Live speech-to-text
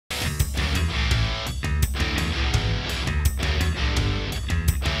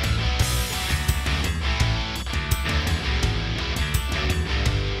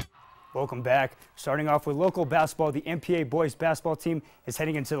Welcome back. Starting off with local basketball, the NPA Boys Basketball team is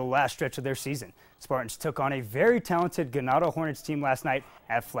heading into the last stretch of their season. Spartans took on a very talented Ganado Hornets team last night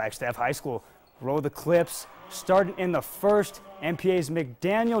at Flagstaff High School. Roll the clips. Starting in the first, NPA's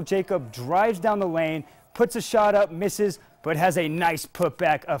McDaniel Jacob drives down the lane, puts a shot up, misses, but has a nice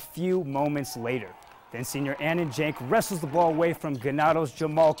putback a few moments later. Then senior Annan Jank wrestles the ball away from Ganado's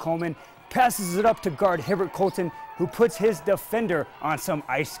Jamal Coleman, passes it up to guard Hibbert Colton, who puts his defender on some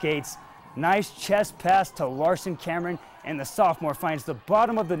ice skates. Nice chest pass to Larson Cameron, and the sophomore finds the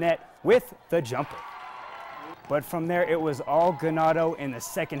bottom of the net with the jumper. But from there, it was all Ganado in the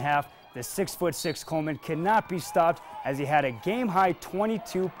second half. The 6'6" Coleman cannot be stopped as he had a game-high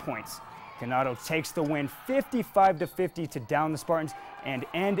 22 points. Ganado takes the win 55-50 to down the Spartans and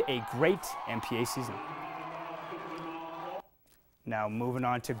end a great NPA season. Now moving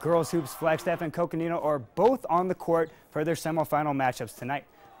on to girls hoops, Flagstaff and Coconino are both on the court for their semifinal matchups tonight.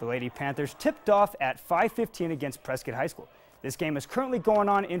 The Lady Panthers tipped off at 5:15 against Prescott High School. This game is currently going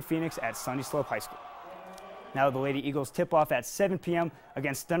on in Phoenix at Sunnyslope High School. Now the Lady Eagles tip off at 7 p.m.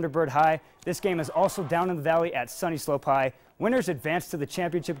 against Thunderbird High. This game is also down in the valley at Sunnyslope High. Winners advance to the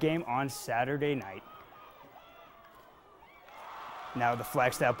championship game on Saturday night. Now the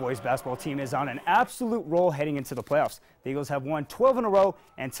Flagstaff Boys Basketball team is on an absolute roll heading into the playoffs. The Eagles have won 12 in a row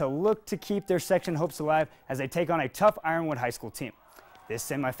and to look to keep their section hopes alive as they take on a tough Ironwood High School team. This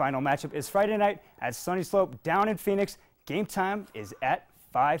semifinal matchup is Friday night at Sunnyslope down in Phoenix. Game time is at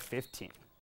 5:15.